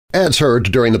Ads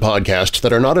heard during the podcast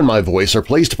that are not in my voice are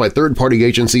placed by third-party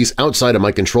agencies outside of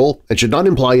my control and should not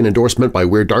imply an endorsement by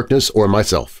Weird Darkness or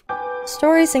myself.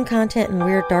 Stories and content in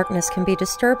Weird Darkness can be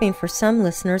disturbing for some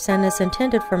listeners and is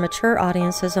intended for mature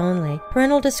audiences only.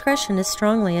 Parental discretion is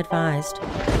strongly advised.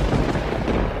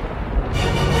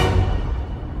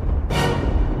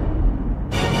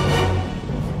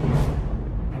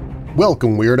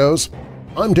 Welcome, Weirdos!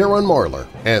 I'm Darren Marlar,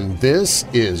 and this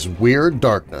is Weird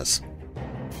Darkness.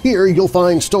 Here you'll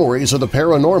find stories of the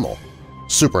paranormal,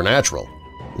 supernatural,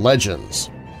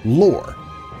 legends, lore,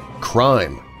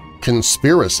 crime,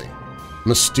 conspiracy,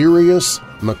 mysterious,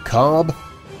 macabre,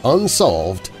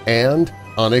 unsolved, and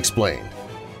unexplained.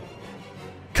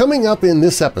 Coming up in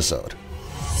this episode,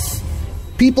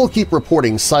 people keep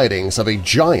reporting sightings of a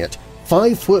giant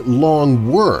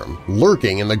 5-foot-long worm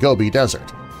lurking in the Gobi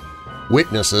Desert.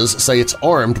 Witnesses say it's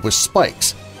armed with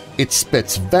spikes, it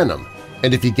spits venom,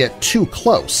 and if you get too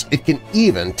close, it can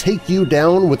even take you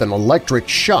down with an electric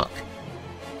shock.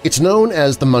 It's known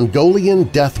as the Mongolian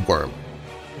Death Worm.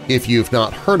 If you've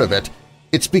not heard of it,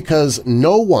 it's because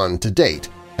no one to date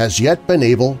has yet been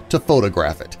able to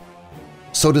photograph it.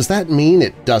 So does that mean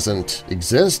it doesn't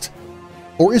exist?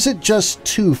 Or is it just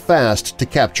too fast to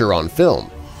capture on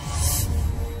film?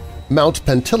 Mount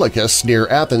Pentelicus near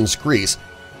Athens, Greece,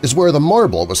 is where the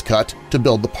marble was cut to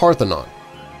build the Parthenon.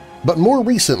 But more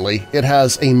recently, it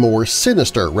has a more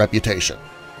sinister reputation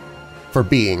for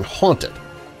being haunted,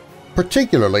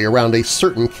 particularly around a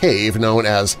certain cave known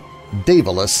as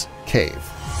Davelis Cave.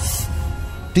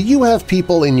 Do you have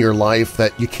people in your life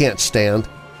that you can't stand?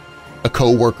 A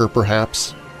coworker,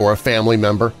 perhaps, or a family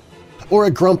member, or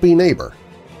a grumpy neighbor?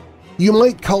 You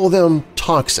might call them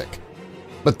toxic,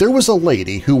 but there was a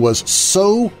lady who was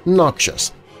so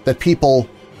noxious that people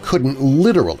couldn't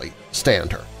literally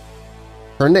stand her.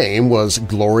 Her name was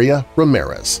Gloria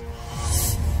Ramirez.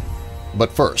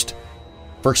 But first,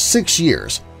 for 6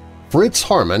 years, Fritz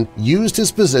Haarmann used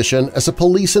his position as a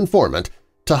police informant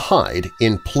to hide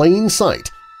in plain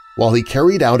sight while he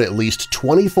carried out at least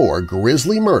 24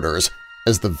 grisly murders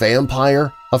as the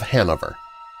Vampire of Hanover.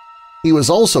 He was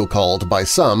also called by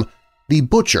some the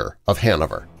Butcher of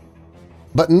Hanover.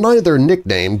 But neither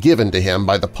nickname given to him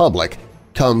by the public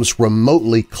comes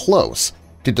remotely close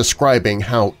to describing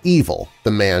how evil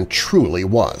the man truly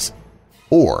was,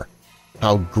 or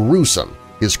how gruesome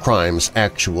his crimes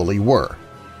actually were.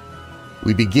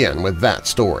 We begin with that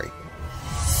story.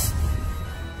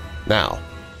 Now,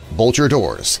 bolt your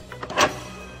doors,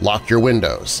 lock your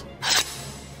windows,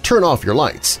 turn off your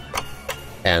lights,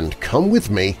 and come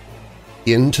with me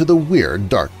into the Weird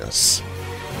Darkness.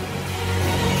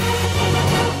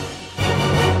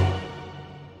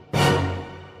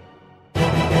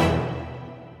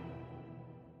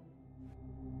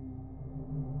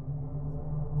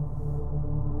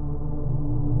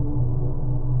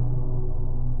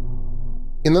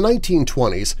 In the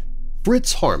 1920s,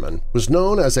 Fritz Haarmann was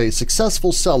known as a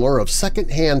successful seller of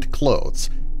second-hand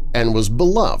clothes and was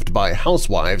beloved by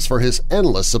housewives for his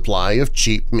endless supply of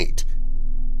cheap meat.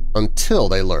 Until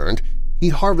they learned he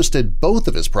harvested both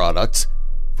of his products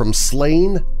from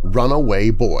slain runaway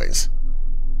boys.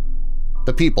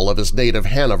 The people of his native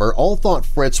Hanover all thought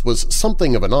Fritz was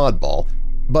something of an oddball,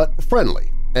 but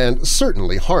friendly and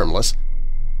certainly harmless.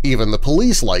 Even the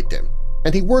police liked him,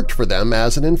 and he worked for them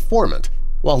as an informant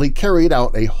while he carried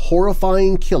out a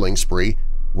horrifying killing spree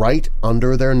right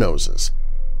under their noses.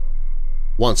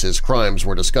 Once his crimes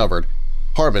were discovered,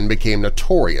 Haarmann became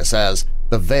notorious as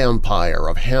the Vampire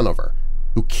of Hanover,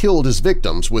 who killed his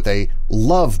victims with a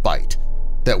love bite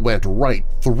that went right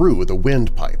through the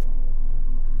windpipe.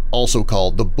 Also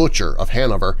called the Butcher of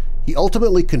Hanover, he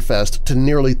ultimately confessed to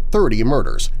nearly 30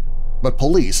 murders, but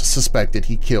police suspected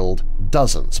he killed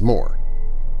dozens more.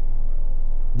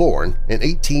 Born in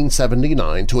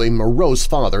 1879 to a morose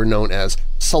father known as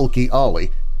Sulky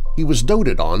Ollie, he was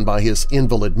doted on by his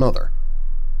invalid mother.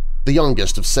 The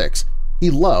youngest of 6, he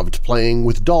loved playing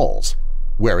with dolls,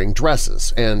 wearing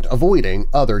dresses, and avoiding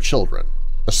other children,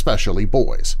 especially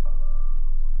boys.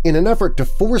 In an effort to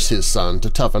force his son to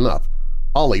toughen up,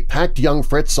 Ollie packed young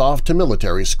Fritz off to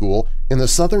military school in the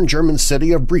southern German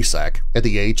city of Breisach at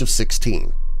the age of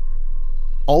 16.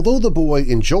 Although the boy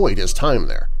enjoyed his time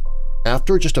there,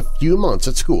 after just a few months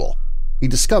at school, he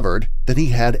discovered that he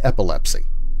had epilepsy.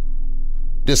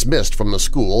 Dismissed from the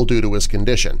school due to his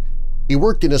condition, he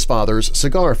worked in his father's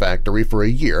cigar factory for a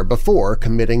year before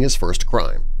committing his first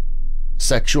crime –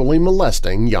 sexually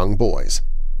molesting young boys.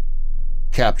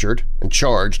 Captured and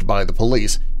charged by the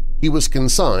police, he was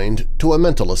consigned to a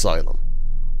mental asylum.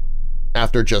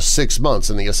 After just 6 months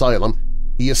in the asylum,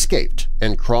 he escaped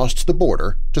and crossed the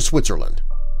border to Switzerland.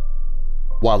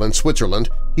 While in Switzerland,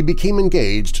 he became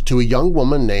engaged to a young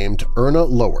woman named Erna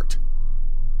Lowert.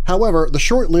 However, the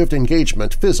short-lived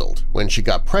engagement fizzled when she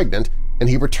got pregnant and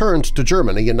he returned to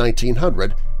Germany in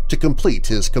 1900 to complete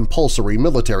his compulsory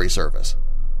military service.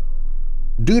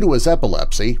 Due to his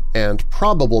epilepsy and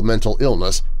probable mental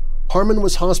illness, Haarmann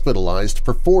was hospitalized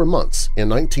for 4 months in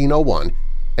 1901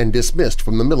 and dismissed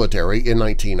from the military in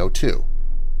 1902.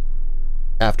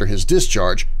 After his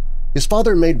discharge, his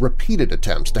father made repeated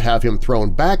attempts to have him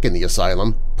thrown back in the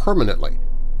asylum permanently,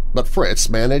 but Fritz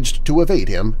managed to evade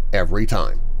him every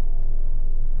time.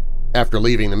 After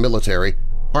leaving the military,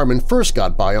 Haarmann first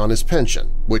got by on his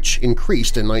pension, which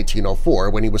increased in 1904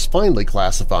 when he was finally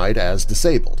classified as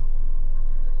disabled.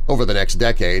 Over the next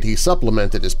decade, he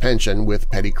supplemented his pension with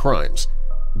petty crimes,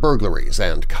 burglaries,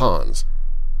 and cons.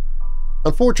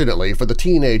 Unfortunately for the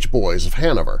teenage boys of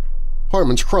Hanover,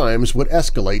 Haarmann's crimes would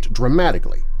escalate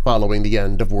dramatically following the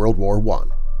end of World War I.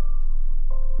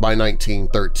 By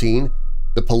 1913,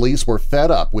 the police were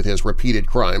fed up with his repeated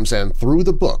crimes and threw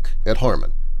the book at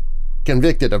Haarmann.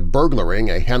 Convicted of burglaring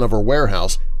a Hanover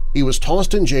warehouse, he was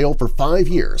tossed in jail for 5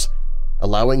 years,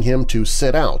 allowing him to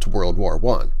sit out World War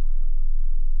I.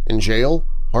 In jail,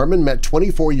 Haarmann met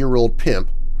 24-year-old pimp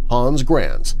Hans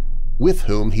Granz, with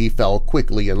whom he fell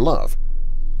quickly in love.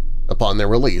 Upon their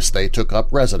release, they took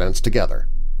up residence together.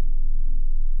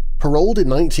 Paroled in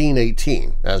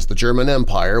 1918 as the German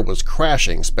Empire was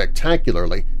crashing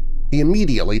spectacularly, he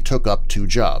immediately took up 2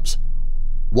 jobs.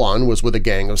 One was with a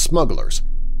gang of smugglers.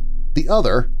 The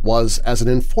other was as an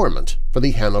informant for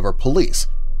the Hanover police,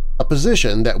 a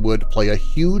position that would play a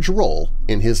huge role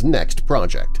in his next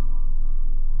project.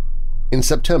 In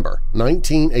September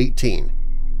 1918,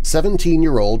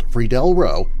 17-year-old Friedel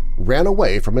Rowe ran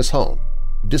away from his home,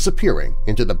 disappearing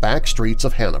into the back streets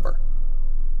of Hanover.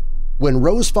 When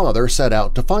Rowe's father set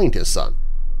out to find his son,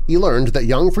 he learned that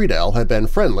young Friedel had been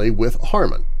friendly with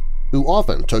Haarmann, who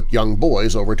often took young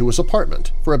boys over to his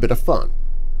apartment for a bit of fun.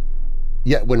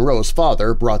 Yet when Rowe's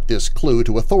father brought this clue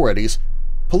to authorities,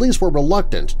 police were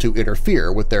reluctant to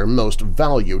interfere with their most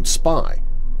valued spy.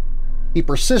 He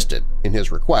persisted in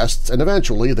his requests, and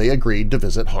eventually they agreed to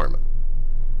visit Haarmann.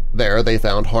 There they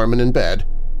found Haarmann in bed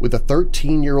with a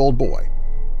 13-year-old boy,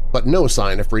 but no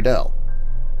sign of Friedel.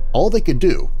 All they could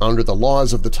do under the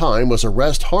laws of the time was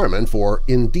arrest Haarmann for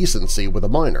indecency with a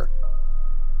minor.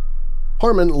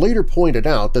 Haarmann later pointed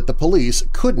out that the police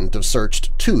couldn't have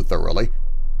searched too thoroughly.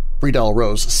 Friedel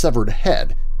Rowe's severed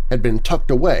head had been tucked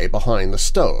away behind the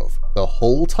stove the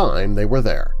whole time they were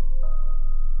there.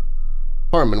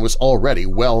 Haarmann was already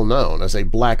well known as a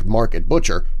black market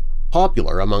butcher,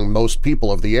 popular among most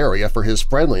people of the area for his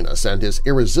friendliness and his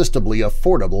irresistibly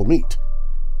affordable meat.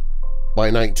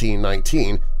 By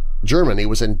 1919, Germany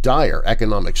was in dire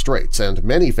economic straits and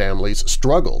many families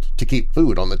struggled to keep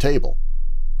food on the table.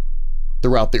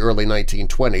 Throughout the early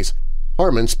 1920s,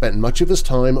 Haarmann spent much of his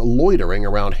time loitering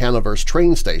around Hanover's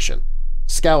train station,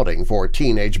 scouting for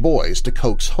teenage boys to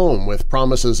coax home with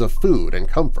promises of food and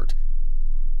comfort.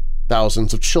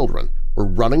 Thousands of children were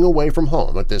running away from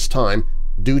home at this time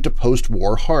due to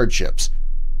post-war hardships,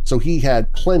 so he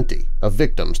had plenty of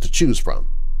victims to choose from.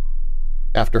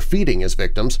 After feeding his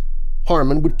victims,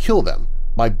 Haarmann would kill them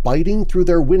by biting through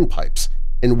their windpipes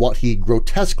in what he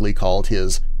grotesquely called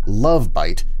his love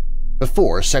bite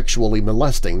before sexually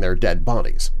molesting their dead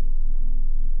bodies.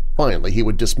 Finally, he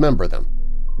would dismember them,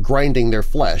 grinding their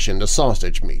flesh into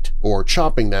sausage meat or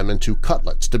chopping them into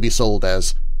cutlets to be sold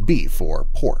as beef or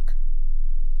pork.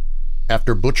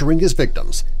 After butchering his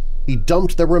victims, he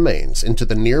dumped their remains into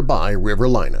the nearby River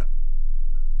Lina.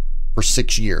 For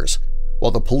 6 years,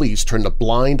 while the police turned a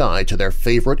blind eye to their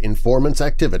favorite informant's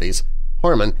activities,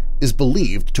 Haarmann is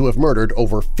believed to have murdered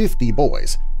over 50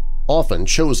 boys, often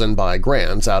chosen by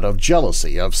Granz out of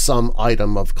jealousy of some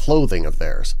item of clothing of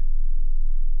theirs.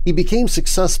 He became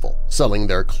successful selling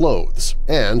their clothes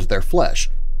and their flesh,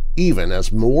 even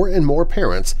as more and more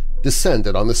parents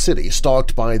descended on the city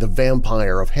stalked by the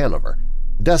vampire of Hanover,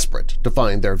 desperate to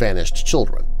find their vanished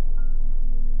children.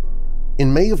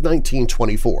 In May of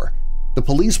 1924, the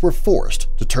police were forced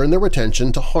to turn their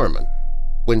attention to Haarmann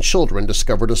when children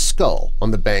discovered a skull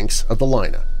on the banks of the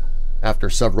Lina. After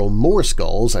several more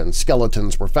skulls and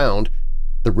skeletons were found,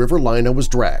 the River Lina was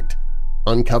dragged,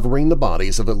 uncovering the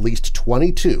bodies of at least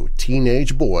 22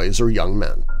 teenage boys or young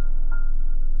men.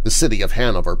 The city of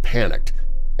Hanover panicked,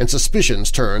 and suspicions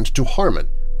turned to Haarmann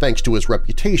thanks to his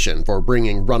reputation for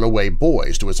bringing runaway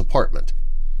boys to his apartment.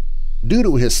 Due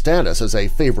to his status as a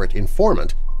favorite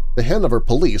informant, the Hanover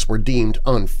police were deemed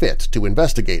unfit to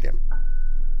investigate him.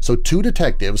 So 2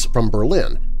 detectives from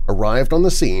Berlin arrived on the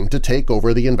scene to take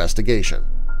over the investigation.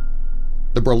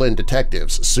 The Berlin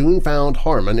detectives soon found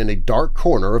Haarmann in a dark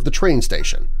corner of the train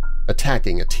station,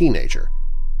 attacking a teenager.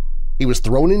 He was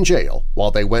thrown in jail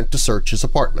while they went to search his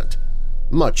apartment,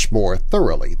 much more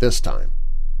thoroughly this time.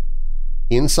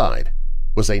 Inside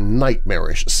was a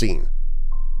nightmarish scene.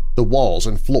 The walls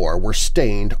and floor were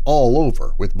stained all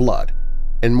over with blood,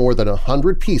 and more than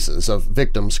 100 pieces of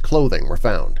victims' clothing were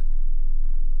found.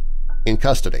 In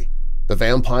custody, the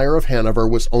Vampire of Hanover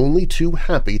was only too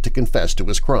happy to confess to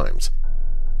his crimes.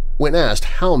 When asked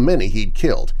how many he'd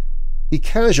killed, he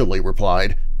casually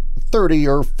replied, 30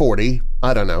 or 40,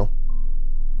 I don't know.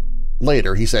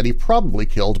 Later, he said he probably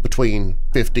killed between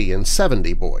 50 and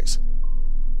 70 boys.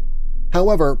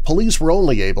 However, police were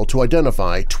only able to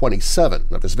identify 27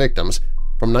 of his victims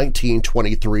from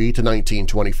 1923 to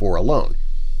 1924 alone,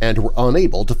 and were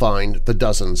unable to find the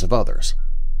dozens of others.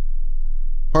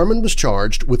 Haarmann was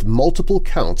charged with multiple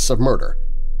counts of murder,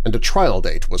 and a trial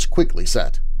date was quickly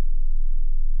set.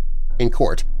 In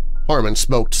court, Haarmann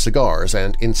smoked cigars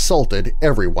and insulted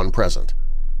everyone present.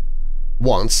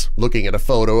 Once, looking at a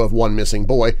photo of one missing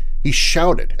boy, he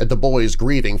shouted at the boy's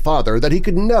grieving father that he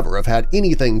could never have had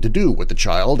anything to do with the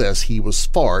child as he was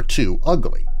far too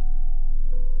ugly.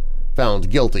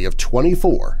 Found guilty of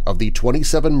 24 of the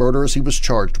 27 murders he was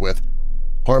charged with,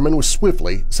 Haarmann was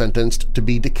swiftly sentenced to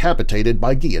be decapitated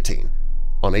by guillotine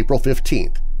on April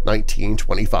 15,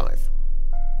 1925.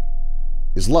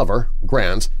 His lover,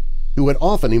 Grans, who had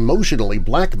often emotionally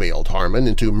blackmailed Haarmann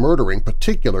into murdering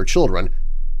particular children,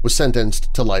 was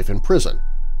sentenced to life in prison,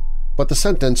 but the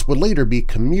sentence would later be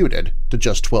commuted to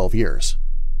just 12 years.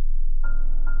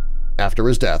 After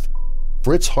his death,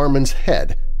 Fritz Haarmann's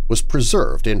head was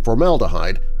preserved in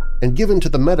formaldehyde and given to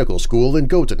the medical school in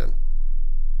Göttingen.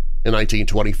 In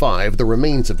 1925, the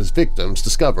remains of his victims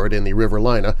discovered in the River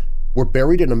Lena were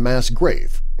buried in a mass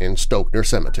grave in Stockner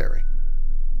Cemetery.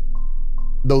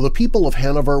 Though the people of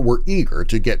Hanover were eager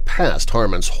to get past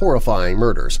Haarmann's horrifying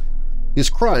murders, his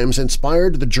crimes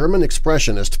inspired the German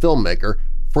expressionist filmmaker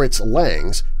Fritz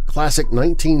Lang's classic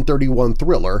 1931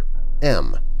 thriller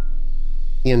M.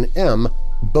 In M,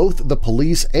 both the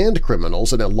police and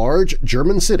criminals in a large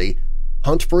German city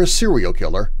hunt for a serial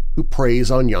killer who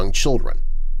preys on young children.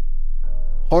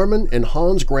 Haarmann and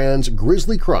Hans Grand's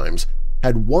grisly crimes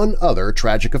had one other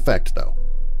tragic effect, though.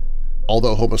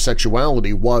 Although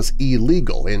homosexuality was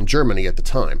illegal in Germany at the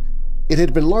time, it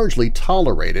had been largely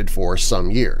tolerated for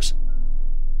some years.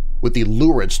 With the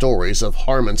lurid stories of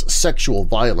Haarmann's sexual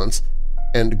violence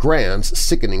and Grand's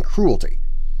sickening cruelty,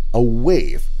 a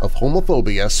wave of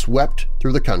homophobia swept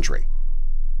through the country.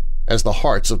 As the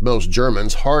hearts of most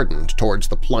Germans hardened towards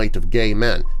the plight of gay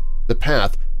men, the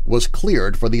path was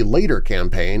cleared for the later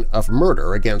campaign of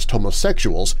murder against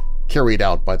homosexuals carried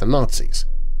out by the Nazis.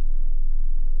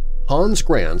 Hans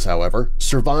Grans, however,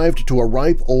 survived to a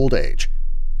ripe old age,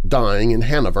 dying in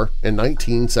Hanover in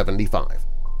 1975.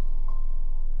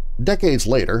 Decades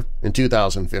later, in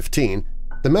 2015,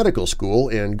 the medical school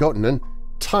in Göttingen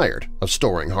tired of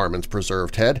storing Haarmann's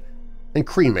preserved head and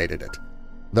cremated it,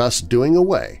 thus doing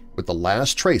away with the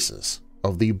last traces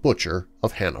of the Butcher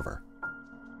of Hanover.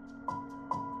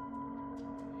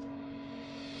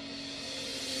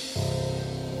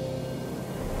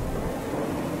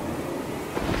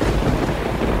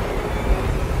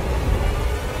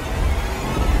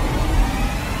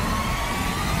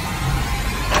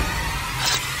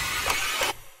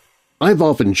 I've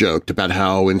often joked about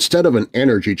how instead of an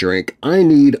energy drink, I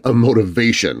need a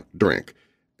motivation drink.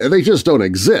 They just don't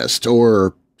exist,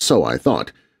 or so I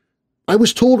thought. I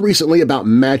was told recently about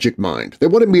Magic Mind. They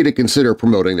wanted me to consider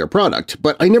promoting their product,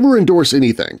 but I never endorse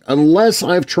anything unless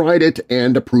I've tried it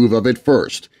and approve of it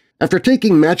first. After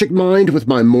taking Magic Mind with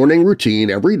my morning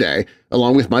routine every day,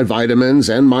 along with my vitamins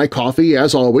and my coffee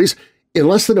as always, in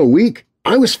less than a week,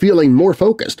 I was feeling more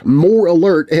focused, more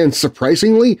alert, and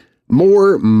surprisingly,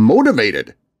 more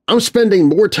motivated. I'm spending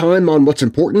more time on what's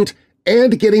important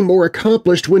and getting more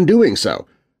accomplished when doing so.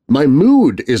 My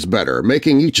mood is better,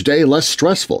 making each day less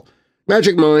stressful.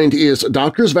 Magic Mind is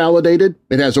doctors validated.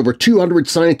 It has over 200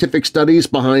 scientific studies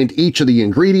behind each of the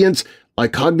ingredients,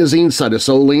 like cognizine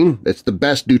cytosine, it's the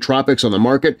best nootropics on the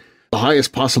market, the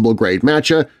highest possible grade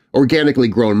matcha, organically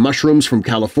grown mushrooms from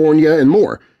California, and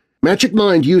more. Magic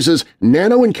Mind uses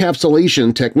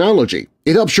nano-encapsulation technology.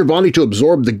 It helps your body to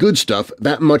absorb the good stuff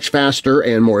that much faster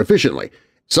and more efficiently.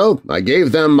 So I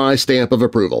gave them my stamp of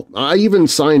approval. I even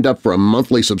signed up for a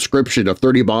monthly subscription of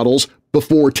 30 bottles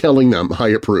before telling them I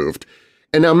approved.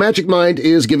 And now Magic Mind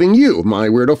is giving you, my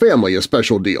Weirdo family, a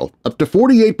special deal, up to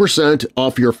 48%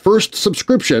 off your first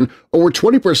subscription or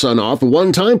 20% off a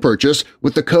one-time purchase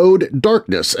with the code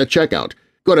DARKNESS at checkout.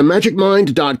 Go to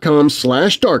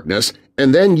magicmind.com/darkness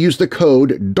and then use the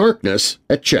code DARKNESS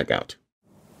at checkout.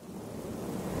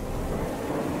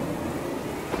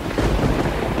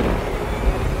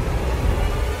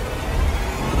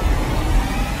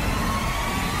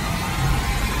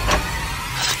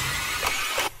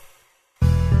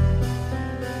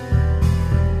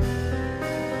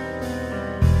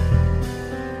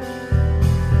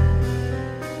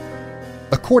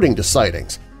 According to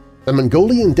sightings, the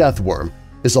Mongolian Death Worm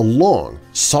is a long,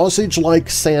 sausage-like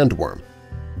sandworm,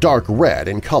 dark red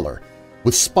in color,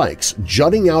 with spikes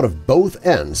jutting out of both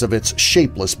ends of its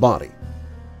shapeless body.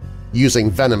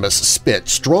 Using venomous spit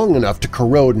strong enough to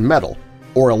corrode metal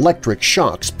or electric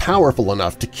shocks powerful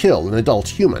enough to kill an adult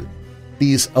human,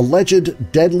 these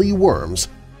alleged deadly worms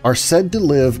are said to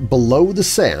live below the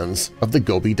sands of the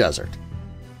Gobi Desert.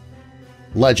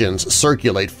 Legends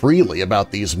circulate freely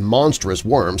about these monstrous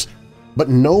worms, but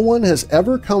no one has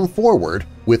ever come forward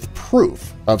with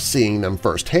proof of seeing them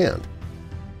firsthand.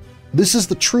 This is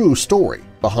the true story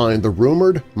behind the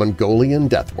rumored Mongolian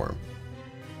Death Worm.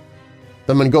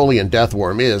 The Mongolian Death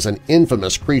Worm is an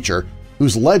infamous creature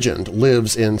whose legend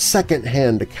lives in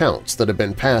second-hand accounts that have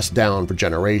been passed down for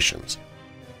generations.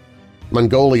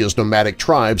 Mongolia's nomadic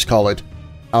tribes call it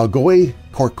Algoi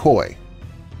Korkoi,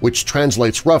 which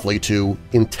translates roughly to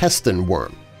intestine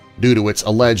worm, due to its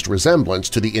alleged resemblance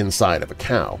to the inside of a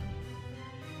cow.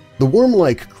 The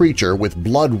worm-like creature with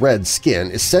blood-red skin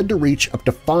is said to reach up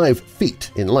to 5 feet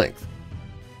in length.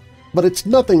 But it's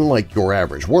nothing like your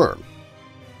average worm.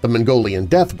 The Mongolian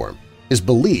Death Worm is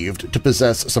believed to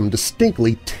possess some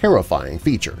distinctly terrifying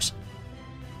features.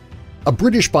 A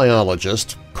British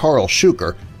biologist, Carl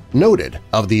Schuker, noted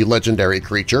of the legendary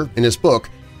creature in his book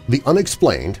The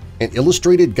Unexplained, an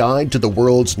Illustrated Guide to the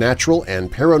World's Natural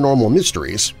and Paranormal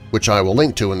Mysteries, which I will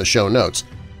link to in the show notes.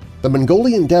 The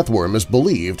Mongolian Death Worm is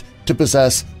believed to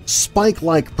possess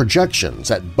spike-like projections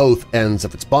at both ends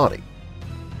of its body.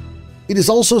 It is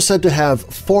also said to have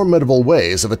formidable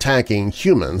ways of attacking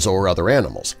humans or other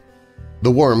animals.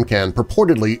 The worm can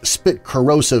purportedly spit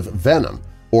corrosive venom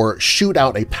or shoot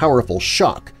out a powerful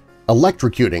shock,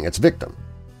 electrocuting its victim.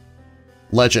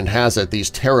 Legend has it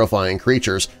these terrifying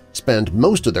creatures spend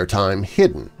most of their time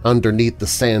hidden underneath the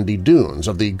sandy dunes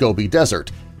of the Gobi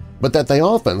Desert, but that they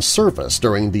often surface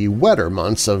during the wetter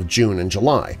months of June and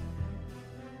July.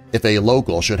 If a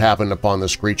local should happen upon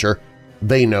this creature,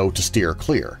 they know to steer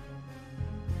clear.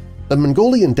 The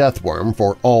Mongolian Death Worm,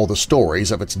 for all the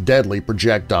stories of its deadly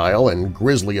projectile and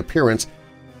grisly appearance,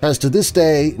 has to this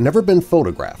day never been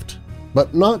photographed,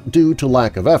 but not due to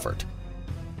lack of effort.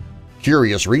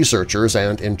 Curious researchers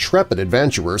and intrepid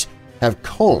adventurers have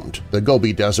combed the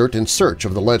Gobi Desert in search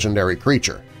of the legendary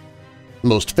creature.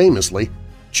 Most famously,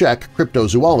 Czech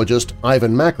cryptozoologist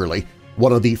Ivan Mackerly,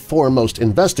 one of the foremost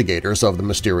investigators of the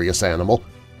mysterious animal,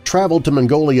 traveled to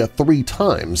Mongolia 3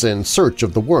 times in search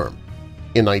of the worm,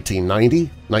 in 1990,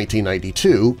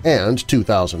 1992, and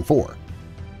 2004.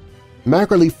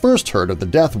 Mackerly first heard of the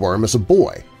death worm as a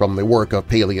boy from the work of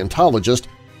paleontologist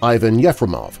Ivan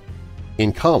Yefremov.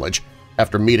 In college,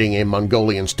 after meeting a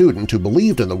Mongolian student who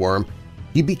believed in the worm,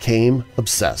 he became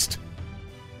obsessed.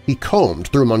 He combed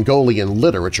through Mongolian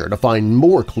literature to find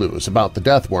more clues about the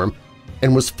death worm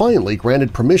and was finally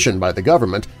granted permission by the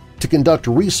government to conduct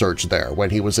research there when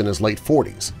he was in his late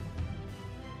 40s.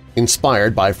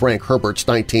 Inspired by Frank Herbert's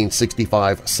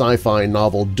 1965 sci-fi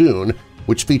novel Dune,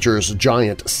 which features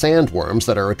giant sandworms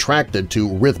that are attracted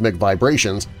to rhythmic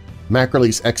vibrations,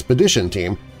 Mackerly's expedition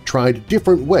team tried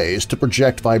different ways to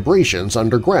project vibrations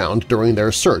underground during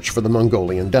their search for the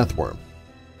Mongolian death worm.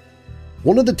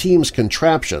 One of the team's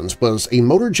contraptions was a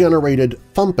motor-generated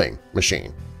thumping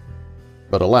machine.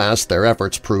 But alas, their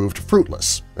efforts proved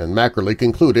fruitless, and Mackerly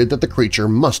concluded that the creature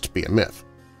must be a myth.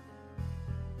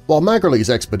 While Mackerly's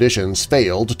expeditions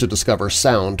failed to discover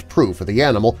sound proof of the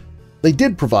animal, they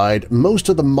did provide most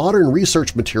of the modern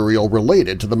research material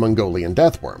related to the Mongolian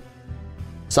death worm.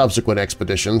 Subsequent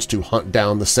expeditions to hunt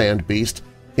down the sand beast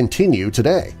continue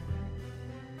today.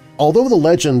 Although the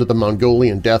legend of the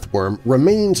Mongolian death worm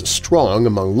remains strong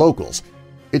among locals,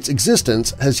 its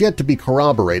existence has yet to be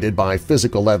corroborated by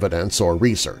physical evidence or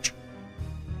research.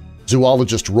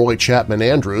 Zoologist Roy Chapman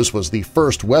Andrews was the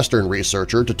first Western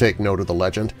researcher to take note of the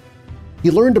legend.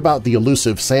 He learned about the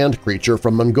elusive sand creature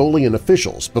from Mongolian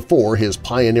officials before his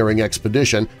pioneering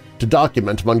expedition to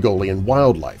document Mongolian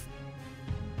wildlife.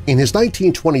 In his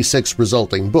 1926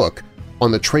 resulting book,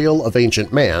 On the Trail of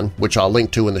Ancient Man, which I'll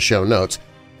link to in the show notes,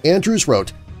 Andrews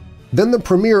wrote, "Then the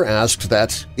premier asked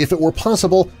that, if it were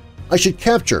possible, I should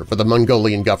capture for the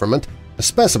Mongolian government a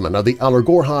specimen of the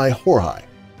Allergorhai horhai.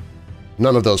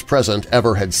 None of those present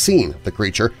ever had seen the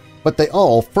creature, but they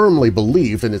all firmly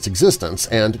believed in its existence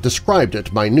and described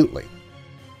it minutely.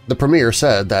 The premier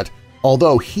said that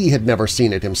although he had never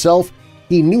seen it himself,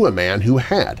 he knew a man who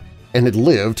had and had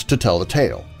lived to tell the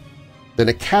tale. Then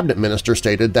a cabinet minister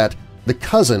stated that the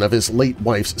cousin of his late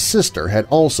wife's sister had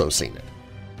also seen it.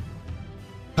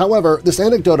 However, this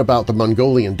anecdote about the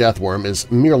Mongolian death worm is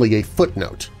merely a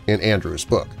footnote in Andrew's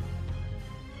book.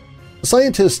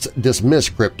 Scientists dismiss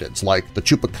cryptids like the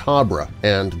chupacabra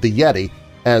and the yeti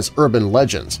as urban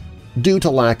legends due to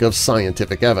lack of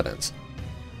scientific evidence.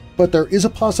 But there is a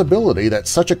possibility that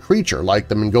such a creature like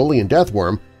the Mongolian death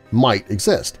worm might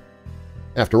exist.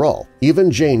 After all, even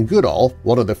Jane Goodall,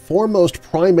 one of the foremost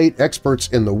primate experts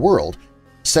in the world,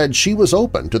 said she was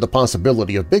open to the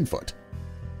possibility of Bigfoot.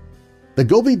 The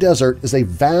Gobi Desert is a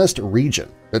vast region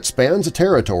that spans a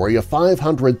territory of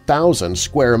 500,000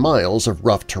 square miles of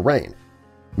rough terrain,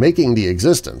 making the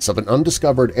existence of an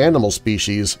undiscovered animal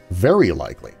species very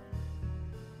likely.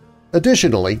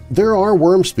 Additionally, there are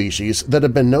worm species that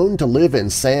have been known to live in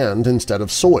sand instead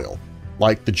of soil,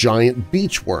 like the giant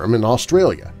beach worm in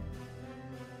Australia.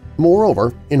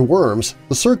 Moreover, in worms,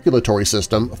 the circulatory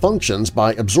system functions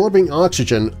by absorbing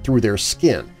oxygen through their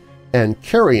skin and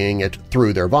carrying it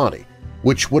through their body,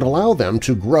 which would allow them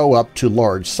to grow up to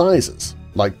large sizes,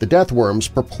 like the death worm's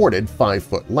purported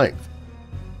 5-foot length.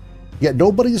 Yet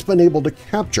nobody's been able to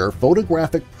capture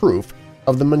photographic proof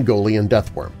of the Mongolian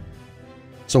death worm.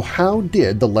 So how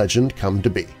did the legend come to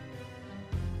be?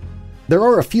 There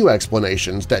are a few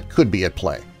explanations that could be at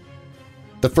play.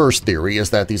 The first theory is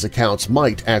that these accounts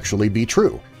might actually be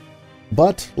true,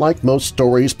 but like most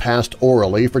stories passed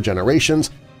orally for generations,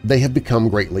 they have become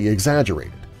greatly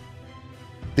exaggerated.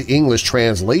 The English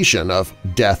translation of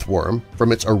death worm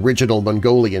from its original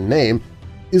Mongolian name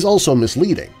is also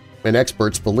misleading, and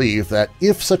experts believe that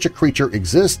if such a creature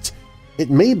exists, it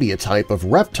may be a type of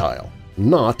reptile,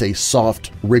 not a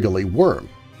soft, wriggly worm.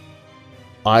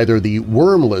 Either the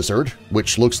worm lizard,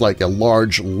 which looks like a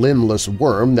large limbless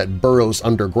worm that burrows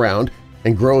underground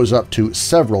and grows up to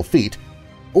several feet,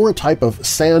 or a type of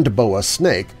sand boa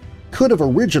snake could have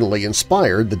originally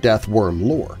inspired the death worm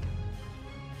lore.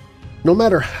 No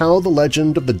matter how the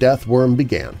legend of the death worm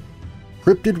began,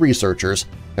 cryptid researchers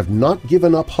have not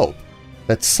given up hope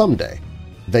that someday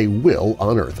they will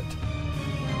unearth it.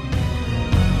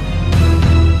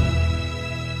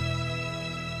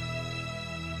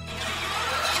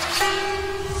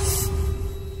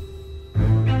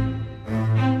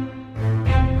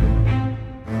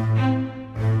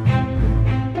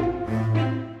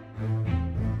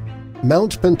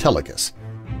 Mount Pentelicus,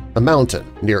 a mountain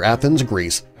near Athens,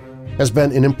 Greece, has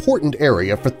been an important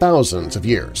area for thousands of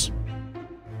years.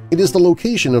 It is the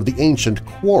location of the ancient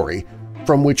quarry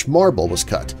from which marble was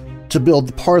cut to build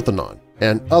the Parthenon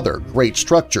and other great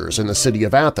structures in the city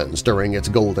of Athens during its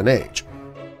golden age.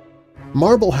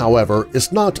 Marble, however,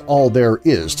 is not all there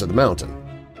is to the mountain.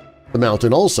 The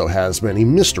mountain also has many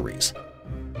mysteries,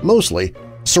 mostly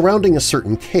surrounding a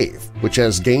certain cave which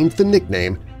has gained the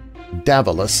nickname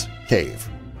Davelis Cave.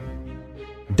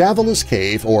 Davelis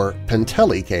Cave, or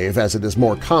Penteli Cave as it is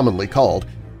more commonly called,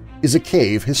 is a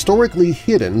cave historically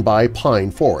hidden by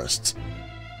pine forests.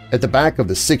 At the back of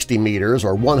the 60 meters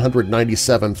or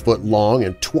 197-foot long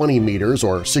and 20 meters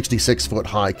or 66-foot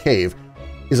high cave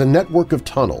is a network of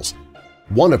tunnels,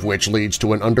 one of which leads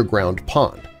to an underground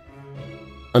pond.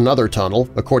 Another tunnel,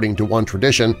 according to one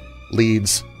tradition,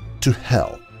 leads to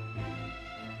hell.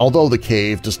 Although the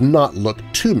cave does not look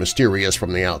too mysterious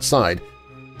from the outside,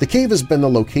 the cave has been the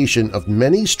location of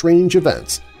many strange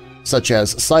events, such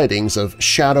as sightings of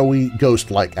shadowy,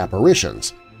 ghost-like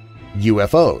apparitions,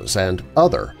 UFOs, and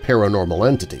other paranormal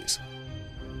entities.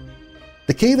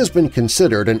 The cave has been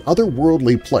considered an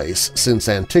otherworldly place since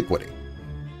antiquity.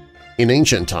 In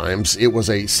ancient times, it was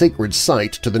a sacred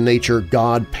site to the nature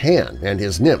god Pan and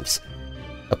his nymphs,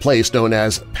 a place known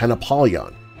as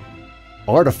Pentelicus.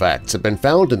 Artifacts have been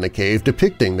found in the cave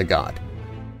depicting the god.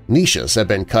 Niches have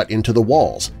been cut into the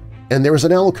walls, and there is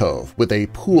an alcove with a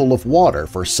pool of water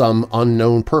for some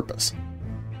unknown purpose.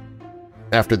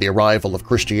 After the arrival of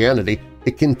Christianity,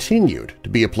 it continued to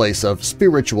be a place of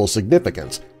spiritual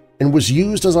significance and was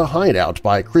used as a hideout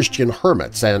by Christian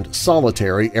hermits and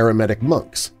solitary eremitic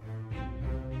monks.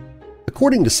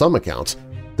 According to some accounts,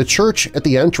 the church at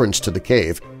the entrance to the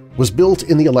cave was built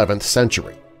in the 11th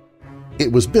century.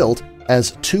 It was built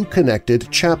as two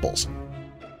connected chapels.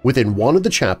 Within one of the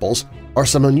chapels are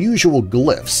some unusual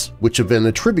glyphs which have been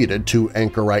attributed to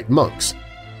anchorite monks.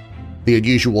 The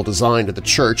unusual design of the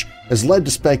church has led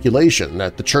to speculation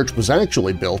that the church was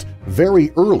actually built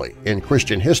very early in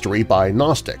Christian history by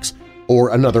Gnostics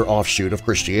or another offshoot of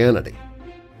Christianity.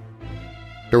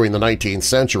 During the 19th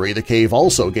century, the cave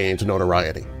also gained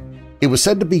notoriety. It was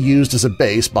said to be used as a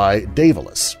base by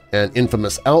Davelis, an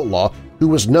infamous outlaw who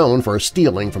was known for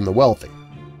stealing from the wealthy.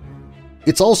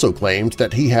 It's also claimed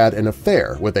that he had an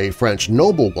affair with a French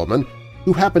noblewoman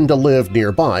who happened to live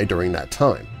nearby during that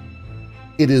time.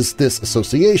 It is this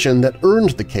association that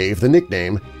earned the cave the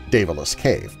nickname Davelis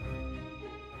Cave.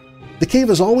 The cave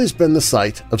has always been the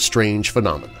site of strange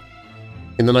phenomena.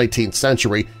 In the 19th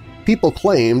century, people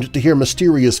claimed to hear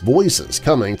mysterious voices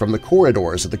coming from the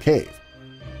corridors of the cave.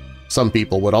 Some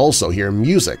people would also hear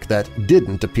music that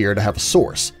didn't appear to have a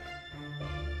source.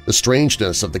 The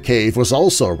strangeness of the cave was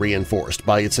also reinforced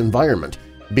by its environment,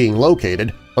 being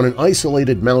located on an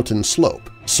isolated mountain slope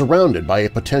surrounded by a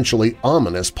potentially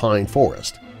ominous pine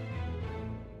forest.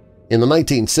 In the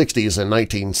 1960s and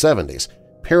 1970s,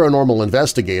 paranormal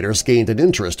investigators gained an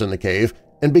interest in the cave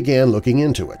and began looking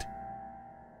into it.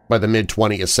 By the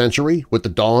mid-20th century, with the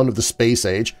dawn of the space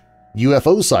age,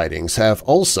 UFO sightings have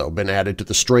also been added to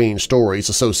the strange stories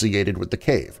associated with the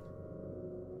cave.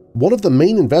 One of the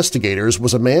main investigators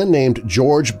was a man named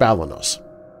George Balanos.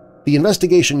 The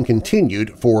investigation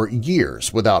continued for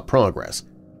years without progress.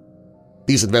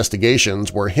 These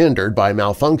investigations were hindered by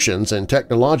malfunctions in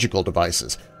technological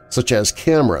devices such as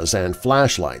cameras and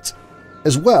flashlights,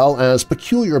 as well as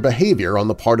peculiar behavior on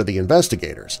the part of the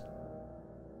investigators.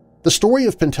 The story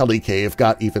of Penteli Cave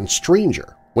got even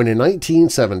stranger when in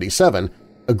 1977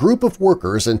 a group of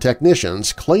workers and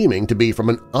technicians claiming to be from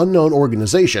an unknown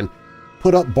organization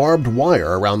put up barbed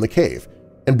wire around the cave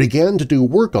and began to do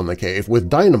work on the cave with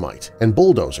dynamite and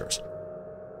bulldozers.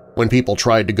 When people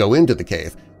tried to go into the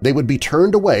cave, they would be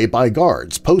turned away by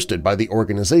guards posted by the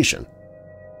organization.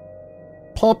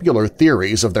 Popular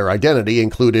theories of their identity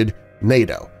included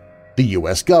NATO, the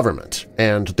U.S. government,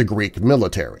 and the Greek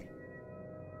military.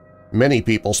 Many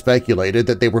people speculated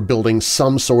that they were building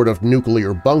some sort of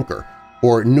nuclear bunker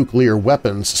or nuclear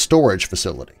weapons storage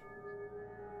facility.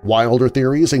 Wilder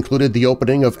theories included the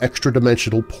opening of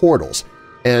extra-dimensional portals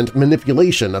and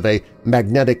manipulation of a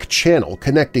magnetic channel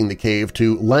connecting the cave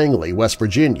to Langley, West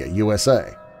Virginia,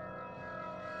 USA.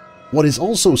 What is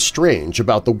also strange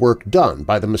about the work done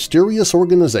by the mysterious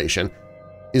organization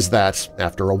is that,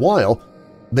 after a while,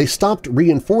 they stopped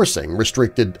reinforcing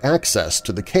restricted access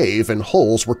to the cave and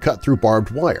holes were cut through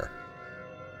barbed wire.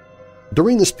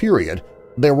 During this period,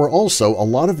 there were also a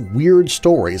lot of weird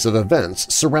stories of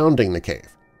events surrounding the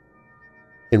cave.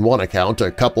 In one account,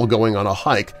 a couple going on a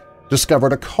hike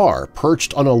discovered a car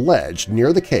perched on a ledge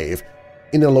near the cave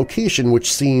in a location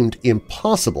which seemed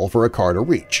impossible for a car to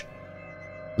reach.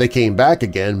 They came back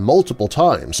again multiple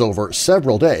times over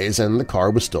several days and the car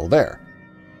was still there.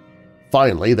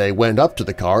 Finally, they went up to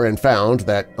the car and found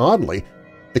that, oddly,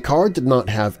 the car did not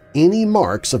have any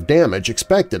marks of damage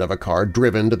expected of a car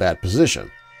driven to that position.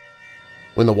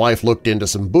 When the wife looked into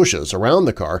some bushes around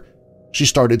the car, she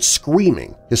started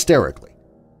screaming hysterically.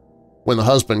 When the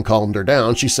husband calmed her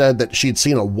down, she said that she'd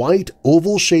seen a white,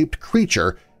 oval-shaped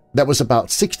creature that was about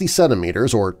 60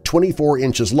 centimeters or 24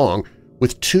 inches long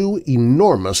with two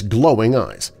enormous glowing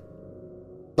eyes.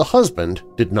 The husband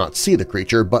did not see the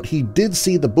creature, but he did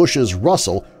see the bushes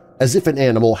rustle as if an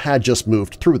animal had just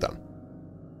moved through them.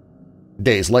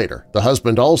 Days later, the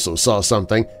husband also saw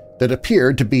something that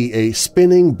appeared to be a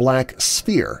spinning black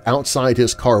sphere outside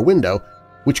his car window,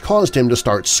 which caused him to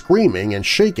start screaming and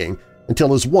shaking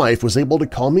until his wife was able to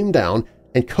calm him down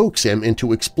and coax him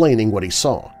into explaining what he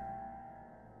saw.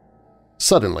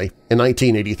 Suddenly, in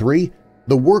 1983,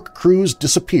 the work crews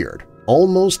disappeared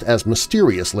almost as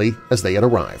mysteriously as they had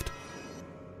arrived.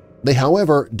 They,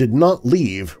 however, did not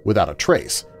leave without a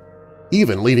trace,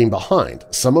 even leaving behind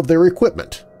some of their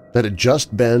equipment that had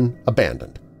just been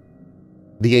abandoned.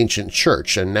 The ancient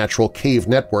church and natural cave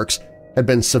networks had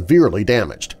been severely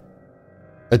damaged.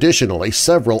 Additionally,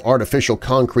 several artificial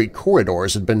concrete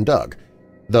corridors had been dug,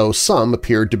 though some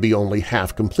appeared to be only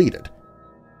half completed.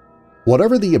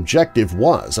 Whatever the objective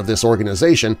was of this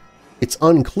organization, it's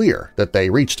unclear that they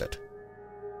reached it.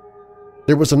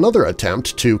 There was another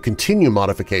attempt to continue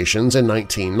modifications in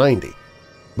 1990,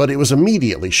 but it was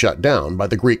immediately shut down by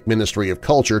the Greek Ministry of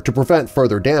Culture to prevent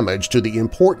further damage to the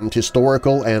important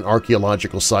historical and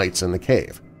archaeological sites in the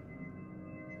cave.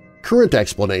 Current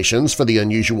explanations for the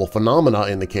unusual phenomena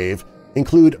in the cave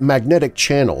include magnetic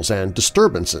channels and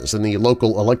disturbances in the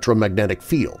local electromagnetic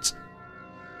fields.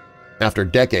 After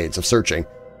decades of searching,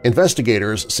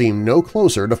 investigators seem no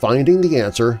closer to finding the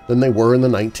answer than they were in the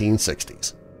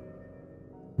 1960s.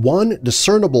 One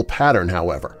discernible pattern,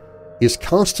 however, is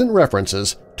constant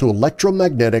references to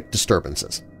electromagnetic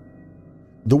disturbances.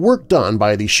 The work done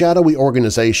by the shadowy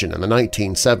organization in the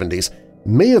 1970s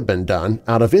may have been done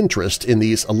out of interest in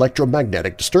these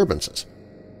electromagnetic disturbances.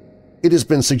 It has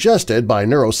been suggested by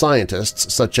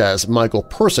neuroscientists such as Michael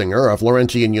Persinger of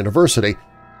Laurentian University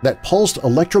that pulsed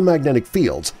electromagnetic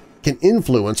fields can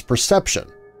influence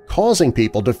perception, causing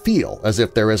people to feel as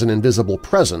if there is an invisible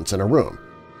presence in a room.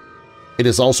 It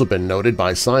has also been noted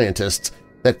by scientists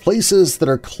that places that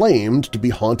are claimed to be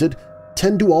haunted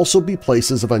tend to also be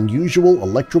places of unusual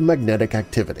electromagnetic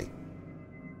activity.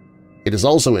 It is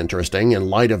also interesting in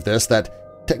light of this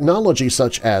that technology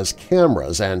such as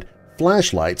cameras and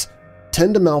flashlights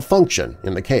tend to malfunction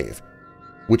in the cave,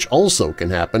 which also can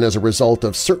happen as a result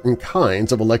of certain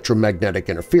kinds of electromagnetic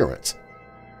interference.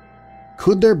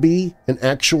 Could there be an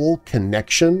actual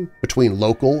connection between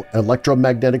local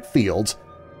electromagnetic fields,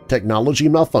 technology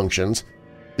malfunctions,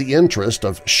 the interest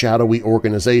of shadowy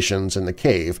organizations in the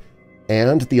cave,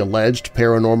 and the alleged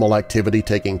paranormal activity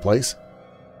taking place?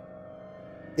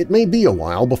 It may be a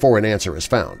while before an answer is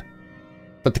found,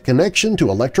 but the connection to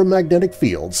electromagnetic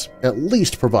fields at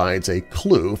least provides a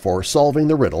clue for solving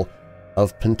the riddle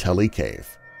of Penteli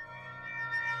Cave.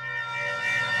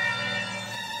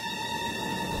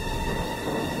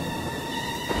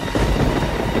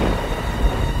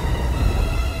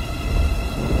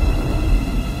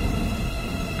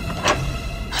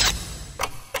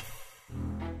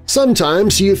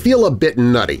 Sometimes you feel a bit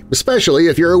nutty, especially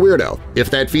if you're a weirdo.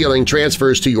 If that feeling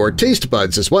transfers to your taste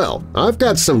buds as well, I've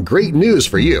got some great news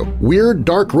for you. Weird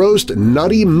Dark Roast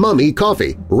Nutty Mummy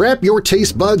Coffee. Wrap your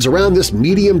taste buds around this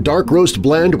medium dark roast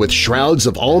blend with shrouds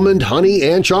of almond, honey,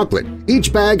 and chocolate.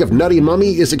 Each bag of Nutty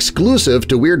Mummy is exclusive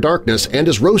to Weird Darkness and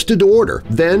is roasted to order,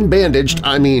 then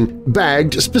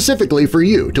bagged specifically for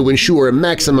you to ensure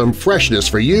maximum freshness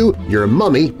for you, your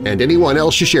mummy, and anyone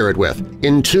else you share it with.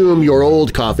 Entomb your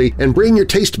old coffee and bring your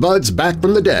taste buds back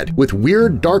from the dead with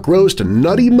Weird Dark Roast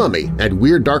Nutty Mummy at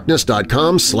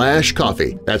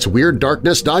WeirdDarkness.com/coffee. That's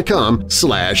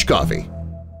WeirdDarkness.com/coffee.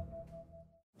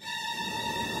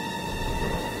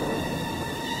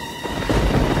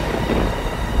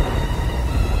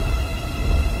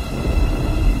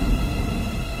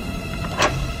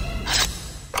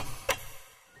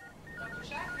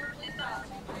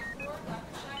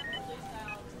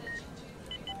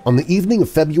 On the evening of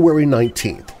February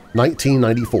 19,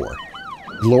 1994,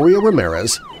 Gloria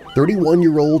Ramirez,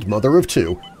 31-year-old mother of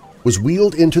two, was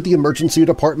wheeled into the emergency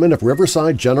department of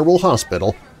Riverside General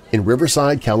Hospital in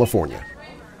Riverside, California.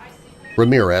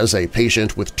 Ramirez, a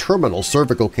patient with terminal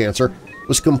cervical cancer,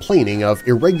 was complaining of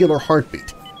irregular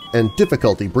heartbeat and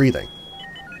difficulty breathing.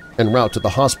 En route to the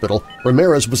hospital,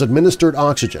 Ramirez was administered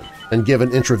oxygen and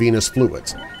given intravenous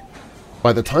fluids.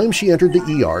 By the time she entered the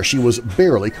ER, she was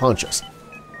barely conscious.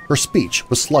 Her speech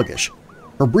was sluggish,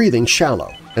 her breathing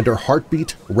shallow, and her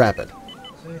heartbeat rapid.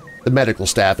 The medical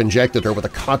staff injected her with a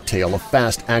cocktail of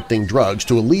fast-acting drugs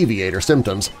to alleviate her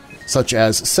symptoms, such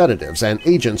as sedatives and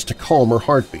agents to calm her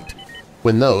heartbeat.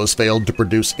 When those failed to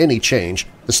produce any change,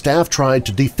 the staff tried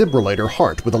to defibrillate her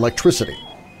heart with electricity.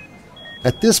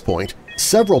 At this point,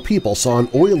 several people saw an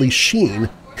oily sheen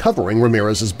covering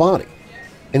Ramirez's body,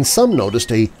 and some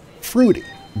noticed a fruity,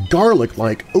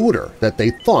 garlic-like odor that they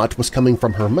thought was coming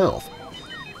from her mouth.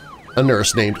 A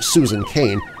nurse named Susan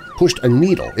Kane pushed a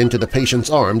needle into the patient's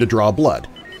arm to draw blood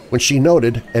when she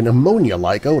noted an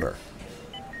ammonia-like odor.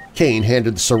 Kane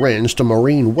handed the syringe to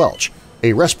Maureen Welch,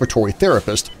 a respiratory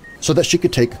therapist, so that she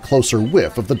could take a closer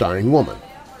whiff of the dying woman.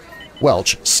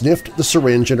 Welch sniffed the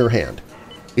syringe in her hand.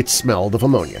 It smelled of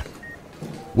ammonia.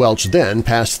 Welch then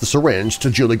passed the syringe to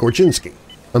Julie Gorginski,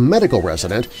 a medical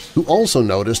resident who also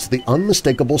noticed the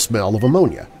unmistakable smell of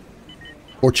ammonia.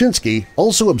 Gorginski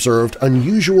also observed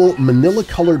unusual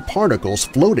manila-colored particles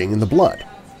floating in the blood.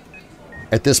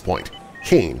 At this point,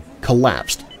 Kane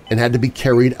collapsed and had to be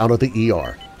carried out of the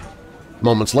ER.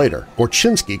 Moments later,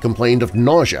 Gorginski complained of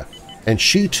nausea, and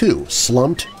she too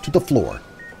slumped to the floor.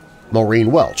 Maureen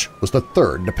Welch was the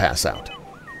third to pass out.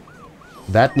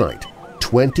 That night,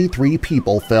 23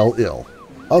 people fell ill,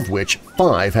 of which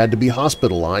 5 had to be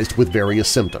hospitalized with various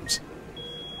symptoms.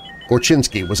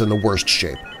 Gorginski was in the worst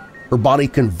shape. Her body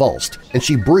convulsed and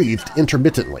she breathed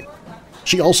intermittently.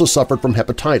 She also suffered from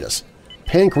hepatitis,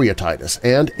 pancreatitis,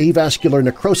 and avascular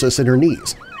necrosis in her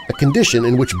knees, a condition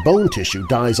in which bone tissue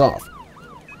dies off.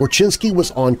 Gorginski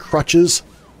was on crutches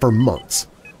for months.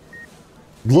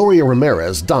 Gloria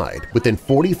Ramirez died within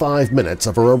 45 minutes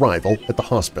of her arrival at the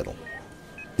hospital.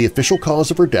 The official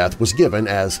cause of her death was given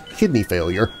as kidney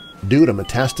failure due to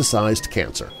metastasized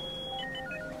cancer.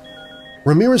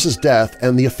 Ramirez's death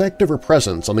and the effect of her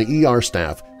presence on the ER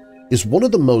staff is one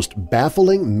of the most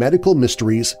baffling medical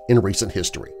mysteries in recent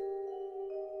history.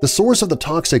 The source of the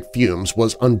toxic fumes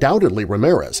was undoubtedly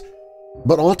Ramirez,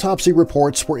 but autopsy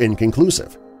reports were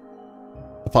inconclusive.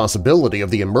 The possibility of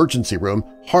the emergency room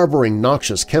harboring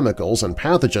noxious chemicals and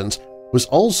pathogens was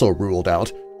also ruled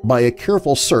out by a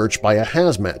careful search by a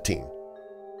hazmat team.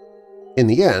 In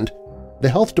the end, the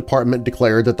health department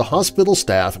declared that the hospital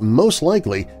staff most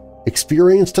likely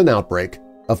experienced an outbreak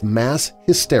of mass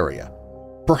hysteria,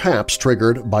 perhaps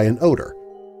triggered by an odor.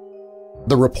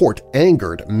 The report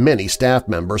angered many staff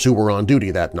members who were on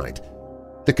duty that night.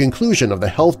 The conclusion of the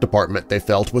health department, they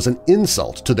felt, was an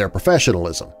insult to their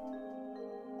professionalism.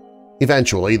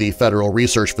 Eventually, the Federal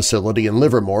Research Facility in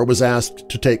Livermore was asked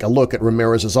to take a look at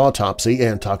Ramirez's autopsy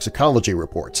and toxicology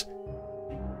reports.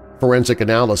 Forensic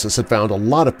analysis had found a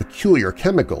lot of peculiar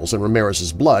chemicals in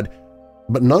Ramirez's blood,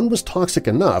 but none was toxic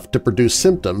enough to produce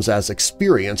symptoms as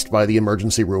experienced by the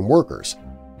emergency room workers.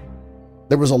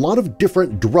 There was a lot of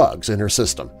different drugs in her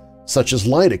system, such as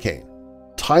lidocaine,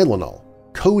 Tylenol,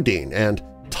 codeine, and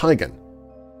Tigan.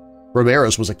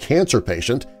 Ramirez was a cancer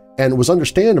patient and was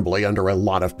understandably under a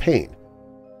lot of pain.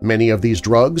 Many of these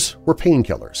drugs were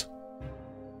painkillers.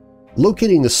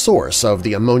 Locating the source of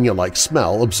the ammonia-like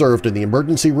smell observed in the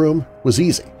emergency room was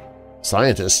easy.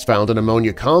 Scientists found an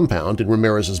ammonia compound in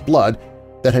Ramirez's blood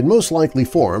that had most likely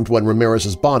formed when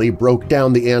Ramirez's body broke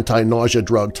down the anti-nausea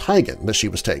drug Tigan that she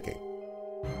was taking.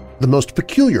 The most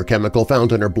peculiar chemical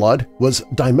found in her blood was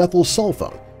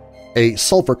dimethylsulfone, a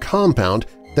sulfur compound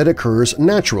that occurs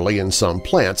naturally in some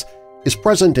plants, is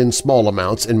present in small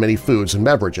amounts in many foods and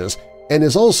beverages, and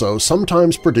is also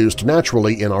sometimes produced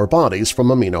naturally in our bodies from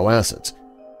amino acids.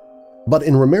 But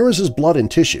in Ramirez's blood and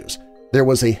tissues, there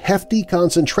was a hefty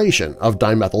concentration of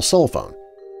dimethylsulfone.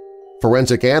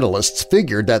 Forensic analysts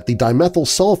figured that the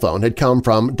dimethylsulfone had come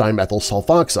from dimethyl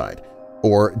sulfoxide,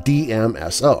 or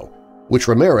DMSO, which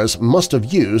Ramirez must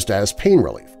have used as pain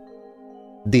relief.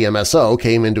 DMSO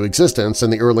came into existence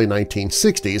in the early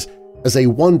 1960s as a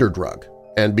wonder drug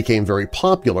and became very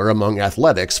popular among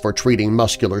athletics for treating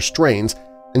muscular strains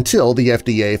until the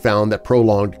FDA found that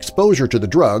prolonged exposure to the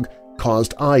drug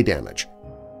caused eye damage.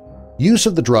 Use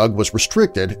of the drug was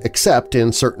restricted except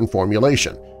in certain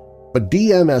formulation, but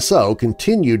DMSO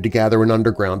continued to gather an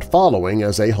underground following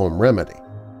as a home remedy.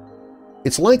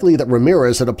 It's likely that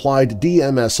Ramirez had applied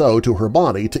DMSO to her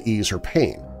body to ease her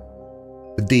pain.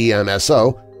 The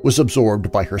DMSO was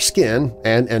absorbed by her skin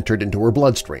and entered into her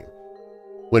bloodstream.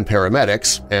 When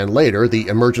paramedics and later the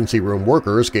emergency room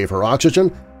workers gave her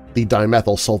oxygen, the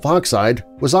dimethyl sulfoxide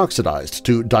was oxidized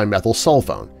to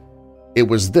dimethylsulfone. It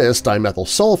was this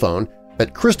dimethylsulfone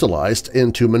that crystallized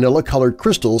into manila-colored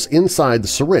crystals inside the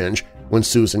syringe when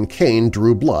Susan Kane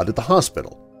drew blood at the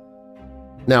hospital.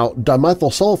 Now,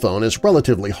 dimethylsulfone is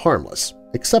relatively harmless,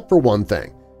 except for one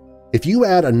thing. If you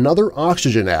add another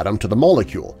oxygen atom to the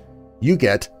molecule, you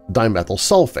get dimethyl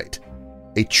sulfate,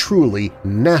 a truly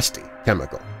nasty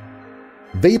chemical.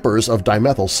 Vapors of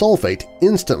dimethyl sulfate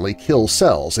instantly kill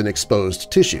cells in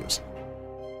exposed tissues.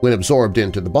 When absorbed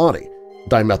into the body,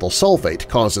 dimethyl sulfate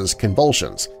causes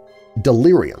convulsions,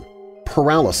 delirium,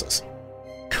 paralysis,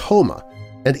 coma,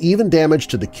 and even damage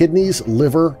to the kidneys,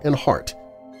 liver, and heart.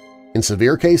 In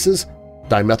severe cases,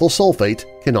 dimethyl sulfate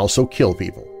can also kill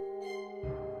people.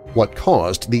 What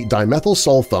caused the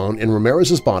dimethylsulfone in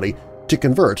Ramirez's body to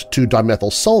convert to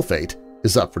dimethyl sulfate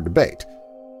is up for debate.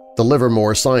 The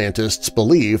Livermore scientists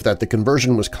believe that the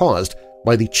conversion was caused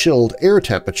by the chilled air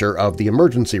temperature of the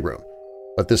emergency room,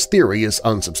 but this theory is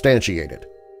unsubstantiated.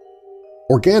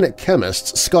 Organic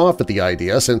chemists scoff at the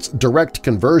idea since direct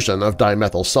conversion of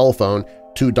dimethylsulfone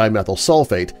to dimethyl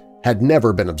sulfate had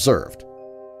never been observed.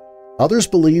 Others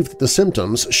believe that the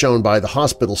symptoms shown by the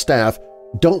hospital staff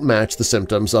don't match the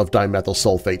symptoms of dimethyl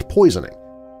sulfate poisoning.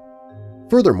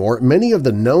 Furthermore, many of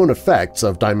the known effects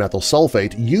of dimethyl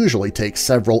sulfate usually take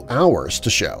several hours to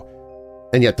show,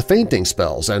 and yet the fainting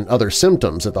spells and other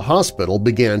symptoms at the hospital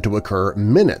began to occur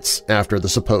minutes after the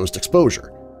supposed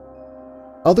exposure.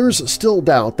 Others still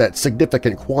doubt that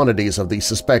significant quantities of the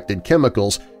suspected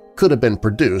chemicals could have been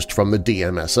produced from the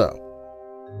DMSO.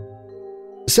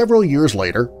 Several years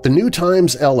later, the New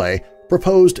Times LA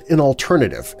proposed an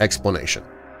alternative explanation.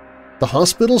 The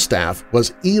hospital staff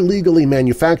was illegally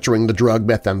manufacturing the drug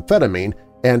methamphetamine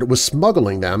and was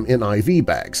smuggling them in IV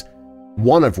bags,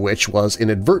 one of which was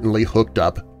inadvertently hooked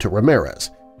up to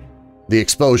Ramirez. The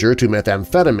exposure to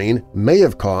methamphetamine may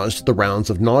have caused the rounds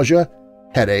of nausea,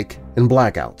 headache, and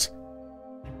blackouts.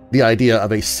 The idea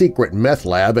of a secret meth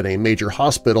lab in a major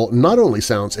hospital not only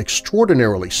sounds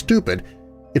extraordinarily stupid,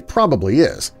 it probably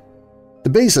is. The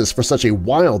basis for such a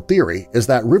wild theory is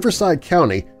that Riverside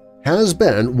County has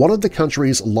been one of the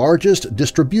country's largest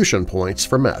distribution points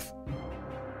for meth.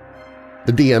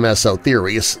 The DMSO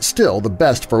theory is still the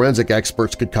best forensic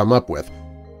experts could come up with,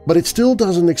 But it still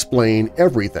doesn't explain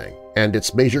everything, and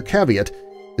its major caveat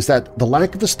is that the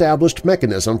lack of established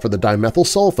mechanism for the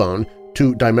dimethylsulfone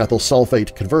to dimethyl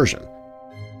sulfate conversion.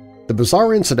 The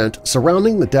bizarre incident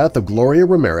surrounding the death of Gloria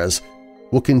Ramirez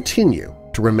will continue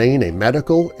to remain a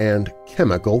medical and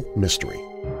chemical mystery.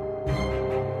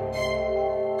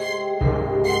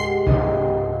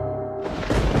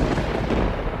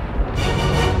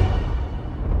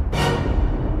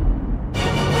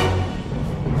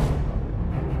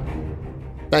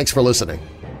 Thanks for listening.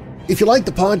 If you like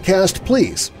the podcast,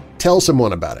 please tell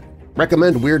someone about it.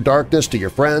 Recommend Weird Darkness to your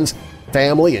friends,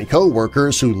 family, and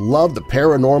co-workers who love the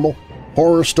paranormal,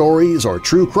 horror stories, or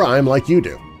true crime like you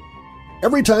do.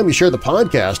 Every time you share the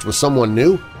podcast with someone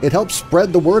new, it helps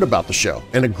spread the word about the show,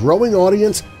 and a growing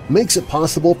audience makes it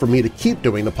possible for me to keep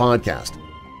doing the podcast.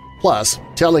 Plus,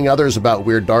 telling others about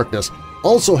Weird Darkness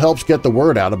also helps get the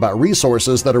word out about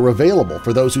resources that are available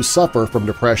for those who suffer from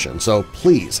depression, so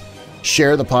please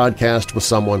share the podcast with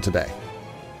someone today.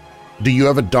 Do you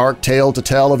have a dark tale to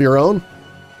tell of your own?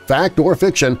 Fact or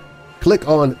fiction, click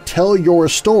on Tell Your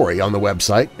Story on the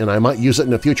website and I might use it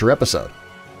in a future episode.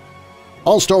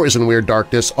 All stories in Weird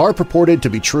Darkness are purported to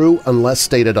be true unless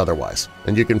stated otherwise,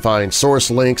 and you can find source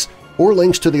links or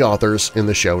links to the authors in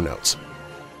the show notes.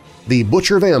 The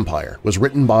Butcher Vampire was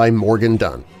written by Morgan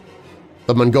Dunn.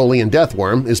 The Mongolian Death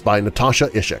Worm is by Natasha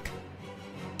Ishik.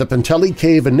 The Penteli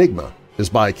Cave Enigma is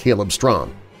by Caleb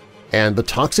Strom, and The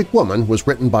Toxic Woman was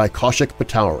written by Kaushik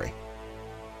Patauri.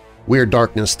 Weird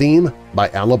Darkness theme by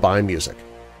Alibi Music.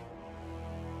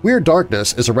 Weird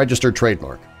Darkness is a registered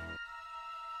trademark.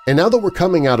 And now that we're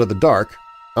coming out of the dark,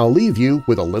 I'll leave you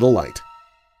with a little light.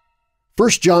 1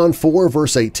 John 4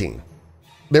 verse 18.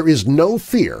 There is no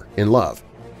fear in love,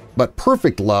 but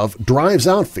perfect love drives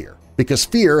out fear, because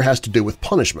fear has to do with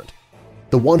punishment.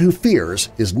 The one who fears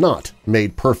is not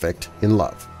made perfect in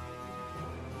love.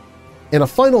 And a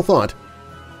final thought,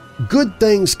 good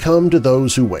things come to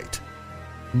those who wait,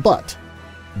 but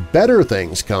better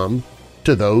things come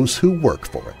to those who work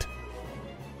for it.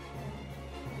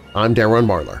 I'm Darren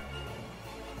Marlar.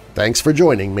 Thanks for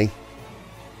joining me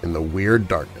in the Weird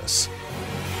Darkness.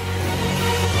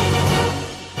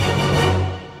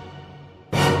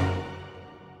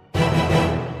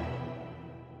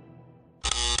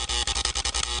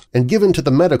 And given to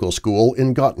the medical school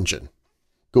in Göttingen.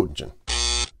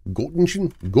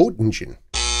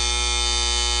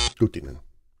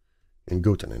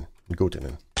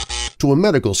 To a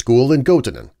medical school in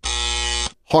Göttingen.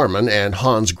 Haarmann and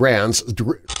Hans Grand's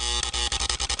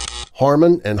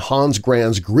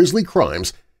grisly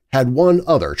crimes had one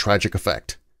other tragic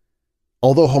effect.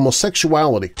 Although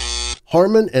homosexuality,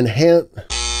 Haarmann and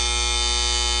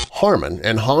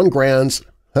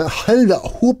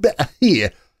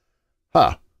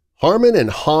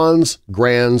Hans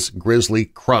Grand's grisly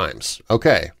crimes.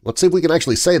 Okay, let's see if we can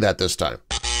actually say that this time.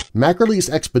 Mackerly's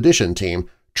expedition team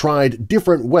tried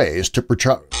different ways to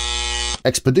project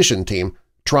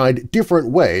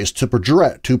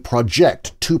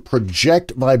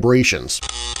vibrations.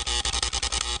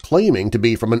 Claiming to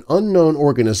be from an unknown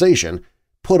organization,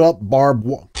 put up barbed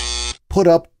wire.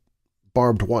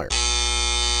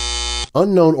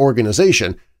 Unknown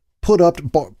organization put up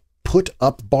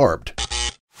barbed.